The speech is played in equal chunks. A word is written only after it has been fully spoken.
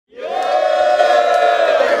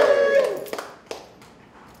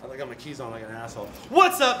keys on like an asshole.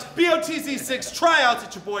 What's up? BOTZ6 Tryouts.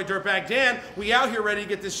 It's your boy Dirtbag Dan. We out here ready to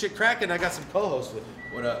get this shit cracking. I got some co-hosts with me.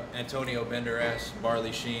 What up? Antonio Bender-ass,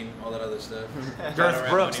 Barley Sheen, all that other stuff. Girth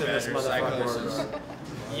Brooks in this motherfucker.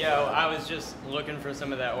 Yo, I was just looking for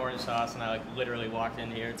some of that orange sauce and I like literally walked in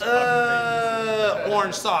here. It's fucking crazy.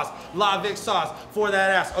 Orange sauce, La Vic sauce for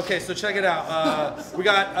that ass. Okay, so check it out. We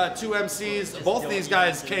got two MCs. Both of these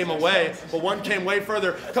guys came away, but one came way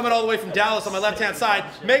further. Coming all the way from Dallas on my left-hand side.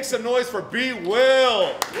 Make some noise for B.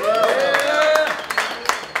 Will. Yeah.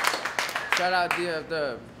 Shout out DF.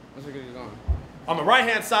 Let's get it going. On my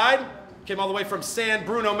right-hand side, came all the way from San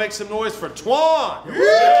Bruno. Make some noise for Twan.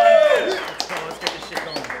 Let's get this shit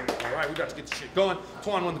going, baby. All right, we got to get this shit going.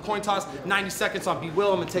 Twan won the coin toss. 90 seconds on B.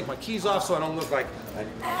 Will. I'm gonna take my keys off so I don't look like an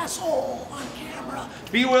asshole on camera.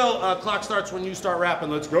 B. Will, clock starts when you start rapping.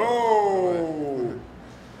 Let's go.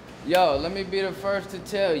 Yo, let me be the first to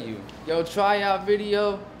tell you. Yo, tryout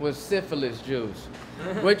video was syphilis juice,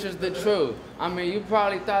 which is the truth. I mean, you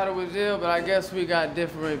probably thought it was ill, but I guess we got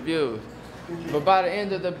different views. But by the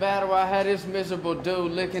end of the battle, I had this miserable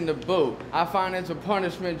dude licking the boot. I find it's a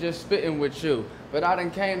punishment just spitting with you. But I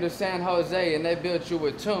done came to San Jose and they built you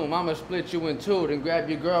a tomb. I'ma split you in two, then grab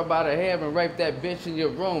your girl by the hair and rape that bitch in your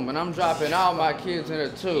room. And I'm dropping all my kids in a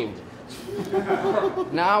tube.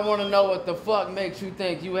 Now I wanna know what the fuck makes you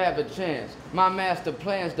think you have a chance. My master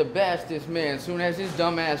plan's to bash this man. Soon as his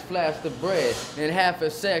dumb ass flash the bread. In half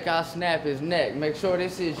a sec, I'll snap his neck. Make sure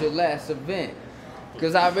this is your last event.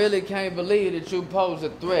 Cause I really can't believe that you pose a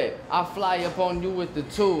threat. I fly up on you with the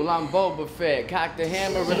tool, I'm Boba Fett. Cock the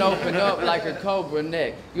hammer and open up like a cobra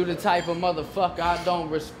neck. You the type of motherfucker I don't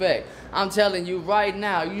respect. I'm telling you right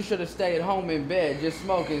now, you should've stayed home in bed, just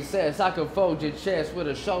smoking cess. I could fold your chest with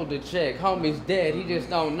a shoulder check. Homie's dead, he just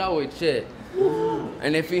don't know it yet.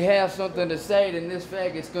 And if he has something to say, then this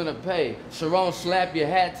faggot's gonna pay. Sharon slap your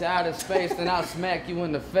hat to outer space, then I'll smack you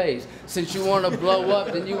in the face. Since you wanna blow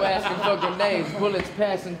up, then you asking for grenades. Bullets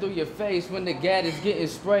passing through your face when the gat is getting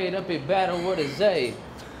sprayed up in battle with a Zay.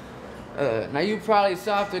 Now you probably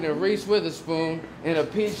softer than Reese Witherspoon in a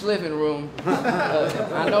peach living room.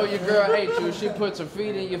 I know your girl hates you, she puts her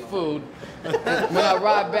feet in your food. When I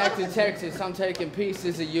ride back to Texas, I'm taking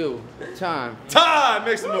pieces of you. Time. Time!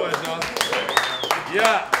 Make some noise, y'all.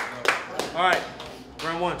 Yeah. All right,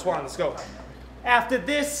 round one, Twan, let's go. After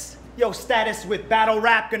this, yo, status with battle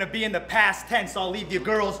rap gonna be in the past tense. I'll leave your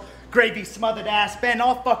girls gravy smothered ass spend.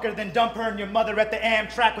 I'll fuck her, then dump her and your mother at the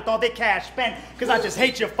Amtrak with all their cash spent. Cause I just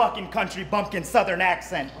hate your fucking country bumpkin southern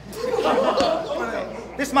accent.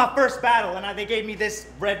 This is my first battle and they gave me this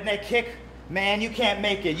redneck kick. Man, you can't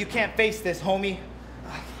make it. You can't face this, homie.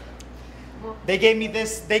 They gave me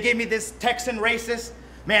this Texan racist.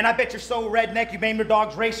 Man, I bet you're so redneck you made your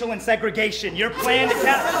dogs racial and segregation. Your plan to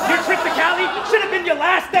your trip to Cali should have been your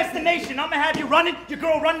last destination. I'm gonna have you running, your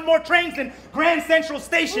girl running more trains than Grand Central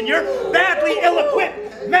Station. You're badly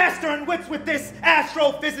ill-equipped, mastering wits with this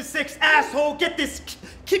astrophysics asshole.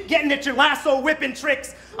 Keep getting at your lasso whipping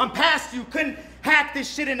tricks. I'm past you, couldn't hack this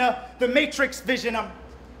shit in the Matrix vision.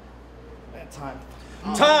 Time.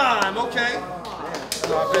 Time, okay.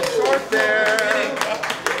 A bit short there.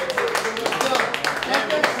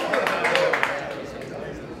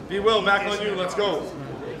 B. Will, back on you, let's go.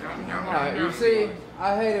 Alright, you see,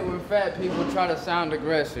 I hate it when fat people try to sound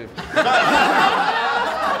aggressive.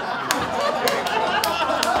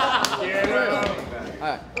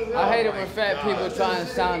 I hate it when fat people try and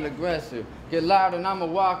sound aggressive. Get loud and I'ma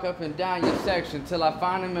walk up and down your section till I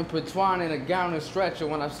find him and put Twan in a gown and stretcher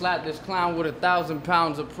when I slap this clown with 1,000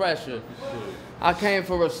 pounds of pressure. I came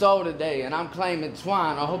for a soul today and I'm claiming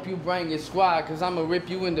Twan. I hope you bring your squad cause I'ma rip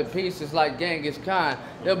you into pieces like Genghis Khan.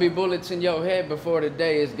 There'll be bullets in your head before the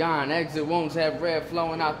day is gone. Exit wounds have red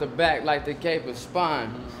flowing out the back like the Cape of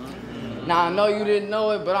Spine. Now, I know you didn't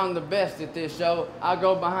know it, but I'm the best at this show. I'll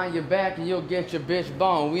go behind your back and you'll get your bitch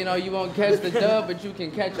bone. We know you won't catch the dub, but you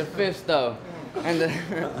can catch a fist, though.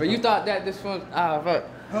 But you thought that this one...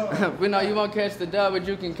 we know you won't catch the dub, but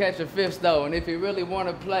you can catch a fist, though. And if you really want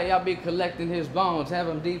to play, I'll be collecting his bones. Have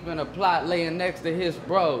him deep in a plot, laying next to his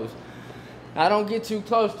bros. Now, don't get too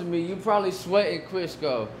close to me. You probably sweating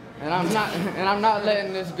Crisco. And I'm not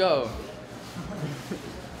letting this go.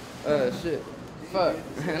 Shit. Fuck,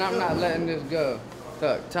 and I'm not letting this go.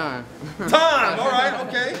 Fuck, time. Time, all right,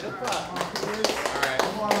 okay. All right.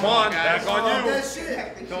 Come on, back on you.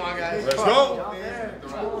 Come on, guys. Let's go.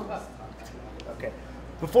 Okay.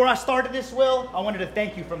 Before I started this, Will, I wanted to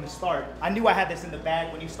thank you from the start. I knew I had this in the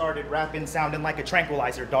bag when you started rapping, sounding like a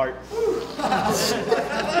tranquilizer dart.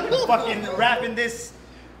 Fucking rapping this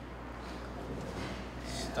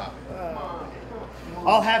Stop it.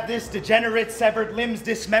 I'll have this degenerate severed limbs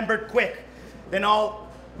dismembered quick. Then I'll...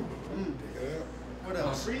 What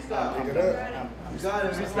else? Freestyle. Pick it up. You got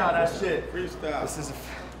it. Freestyle that shit. Freestyle. This is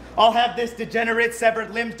I'll have this degenerate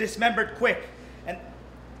severed limbs dismembered quick. And...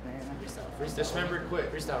 Dismembered quick.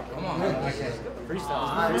 Freestyle. Come on, man.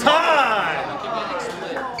 Freestyle. Time!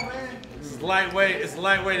 It's lightweight. It's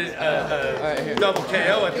lightweight double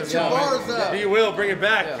KO at this point. He will bring it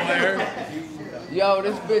back, player. Yo,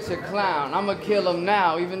 this bitch a clown. I'ma kill him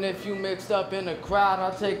now. Even if you mixed up in the crowd,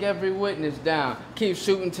 I'll take every witness down. Keep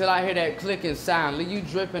shooting till I hear that clicking sound. Leave you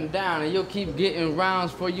dripping down, and you'll keep getting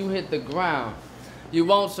rounds before you hit the ground. You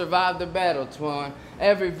won't survive the battle, Twan.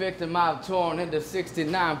 Every victim I've torn into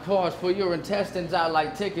 69 parts. Pull your intestines out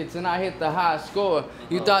like tickets, and I hit the high score.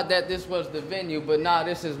 You thought that this was the venue, but nah,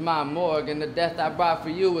 this is my morgue. And the death I brought for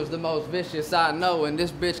you is the most vicious I know, and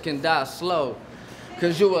this bitch can die slow.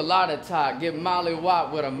 Cause you a lot of talk, get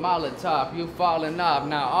molly-wop with a Molotov. You falling off,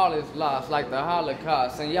 now all is lost like the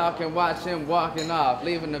Holocaust. And y'all can watch him walking off,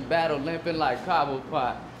 leaving the battle limping like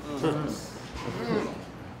Cobblepot.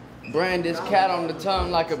 Brand this cat on the tongue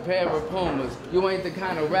like a pair of pumas. You ain't the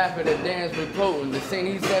kind of rapper that dance with Putin. The scene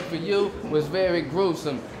he set for you was very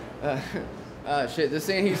gruesome. The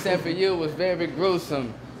scene he set for you was very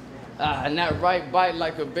gruesome. And that right bite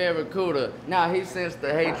like a barracuda. Now he sensed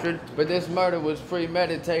the hatred, but this murder was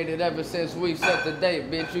premeditated ever since we set the date,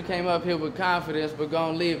 bitch. You came up here with confidence, but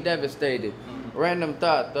gon' leave devastated. Random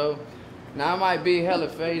thought, though. Now I might be hella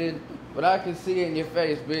faded, but I can see it in your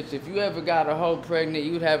face, bitch. If you ever got a hoe pregnant,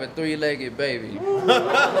 you'd have a three-legged baby. Now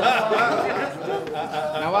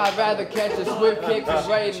I'd rather catch a swift kick for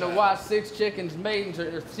raiding to watch 6 chickens mating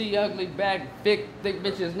or see ugly back, thick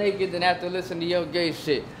bitches naked than have to listen to your gay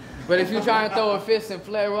shit. But if you try and throw a fist and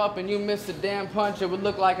flare up and you miss the damn punch, it would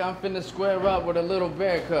look like I'm finna square up with a little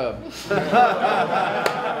bear cub.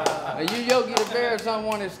 And you Yogi the Bear's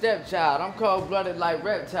unwanted stepchild. I'm cold-blooded like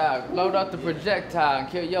reptile. Load up the projectile and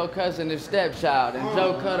kill your cousin his stepchild. And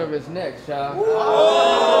Joe Cutter his next child.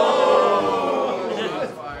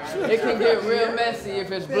 It can get real messy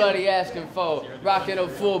if it's bloody asking for. Rocking a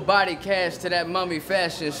full body cast to that mummy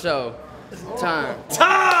fashion show. Time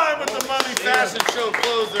with the Mummy Fashion Show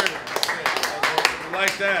closer.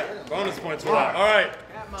 Like that. Bonus points for that. All right,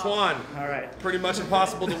 Twan. All right. Pretty much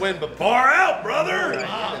impossible to win, but bar out, brother.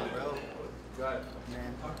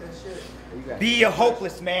 Be a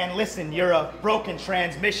hopeless man. Listen, you're a broken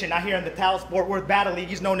transmission. I hear in the Talsport Worth Battle League,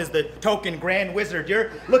 he's known as the token Grand Wizard.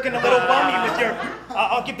 You're looking a little bummy with your,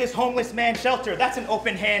 I'll give this homeless man shelter. That's an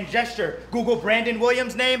open hand gesture. Google Brandon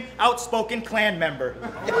Williams' name, outspoken Klan member.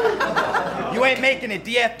 You ain't making it,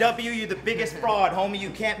 DFW, you're the biggest fraud, homie.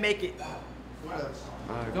 You can't make it.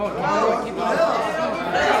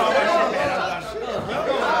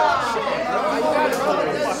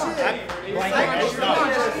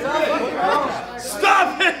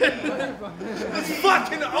 Stop it! It's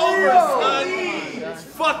fucking over, son. It's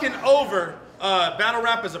fucking over. Battle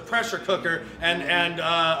rap is a pressure cooker, and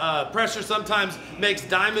pressure sometimes makes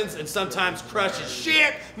diamonds and sometimes crushes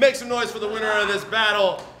shit. Make some noise for the winner of this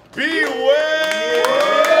battle. Beware!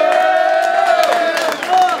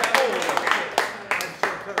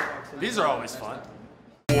 These are always fun.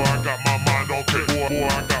 Boy, I got my mind on cake. Boy,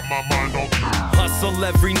 I got my mind on cake. Hustle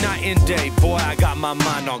every night and day. Boy, I got my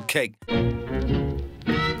mind on cake.